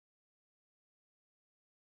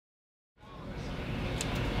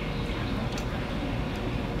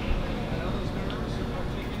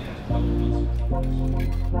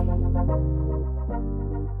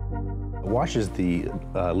WASH is the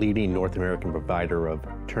leading North American provider of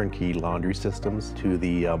turnkey laundry systems to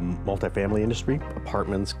the multifamily industry,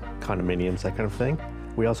 apartments, condominiums, that kind of thing.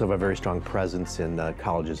 We also have a very strong presence in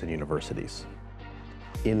colleges and universities.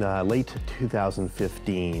 In late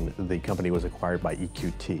 2015, the company was acquired by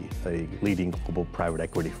EQT, a leading global private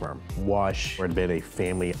equity firm. WASH had been a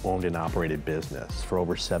family-owned and operated business for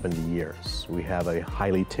over 70 years. We have a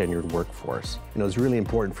highly tenured workforce. And it was really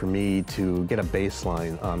important for me to get a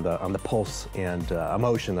baseline on the pulse and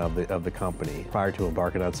emotion of the company prior to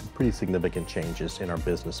embarking on some pretty significant changes in our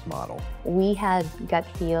business model. We had gut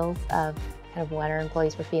feels of kind of what our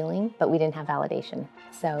employees were feeling, but we didn't have validation.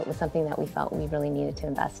 So it was something that we felt we really needed to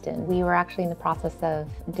invest in. We were actually in the process of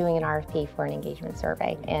doing an RFP for an engagement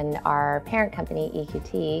survey, and our parent company,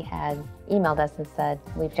 EQT, had emailed us and said,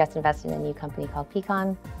 we've just invested in a new company called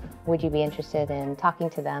Peakon. Would you be interested in talking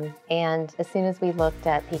to them? And as soon as we looked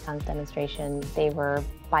at Peakon's demonstration, they were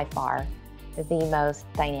by far the most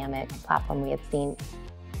dynamic platform we had seen.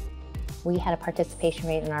 We had a participation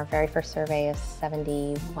rate in our very first survey of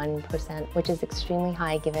 71%, which is extremely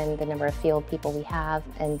high given the number of field people we have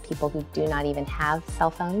and people who do not even have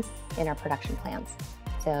cell phones in our production plants.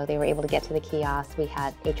 So they were able to get to the kiosks. We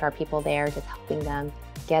had HR people there just helping them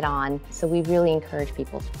get on. So we really encourage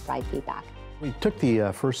people to provide feedback. We took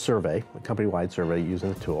the first survey, a company-wide survey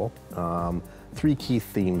using the tool. 3 key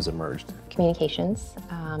themes emerged. Communications.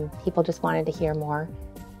 People just wanted to hear more.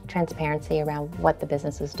 Transparency around what the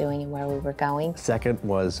business was doing and where we were going. Second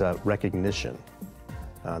was recognition.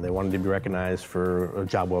 They wanted to be recognized for a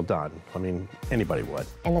job well done. I mean, anybody would.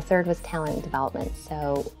 And the third was talent development,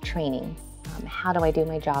 so training. How do I do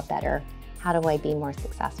my job better? How do I be more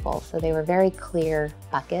successful? So they were very clear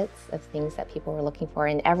buckets of things that people were looking for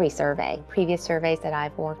in every survey. Previous surveys that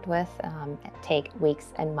I've worked with take weeks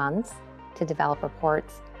and months to develop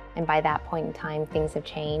reports. And by that point in time, things have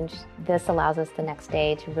changed. This allows us the next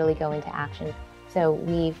day to really go into action. So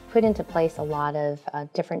we've put into place a lot of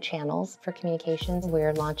different channels for communications.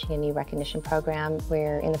 We're launching a new recognition program.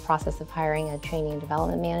 We're in the process of hiring a training and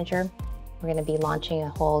development manager. We're going to be launching a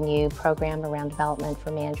whole new program around development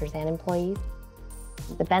for managers and employees.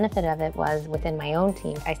 The benefit of it was within my own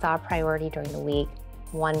team, I saw a priority during the week.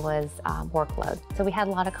 One was workload. So we had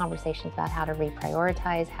a lot of conversations about how to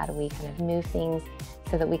reprioritize, how do we kind of move things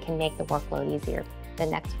so that we can make the workload easier. The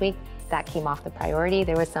next week, that came off the priority,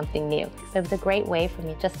 there was something new. So it was a great way for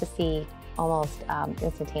me just to see almost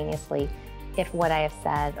instantaneously if what I have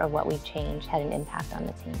said or what we've changed had an impact on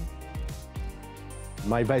the team.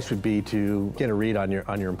 My advice would be to get a read on your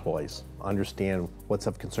employees, understand what's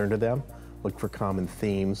of concern to them, look for common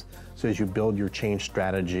themes, so as you build your change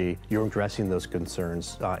strategy, you're addressing those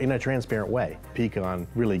concerns in a transparent way. Peakon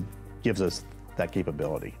really gives us that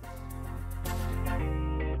capability.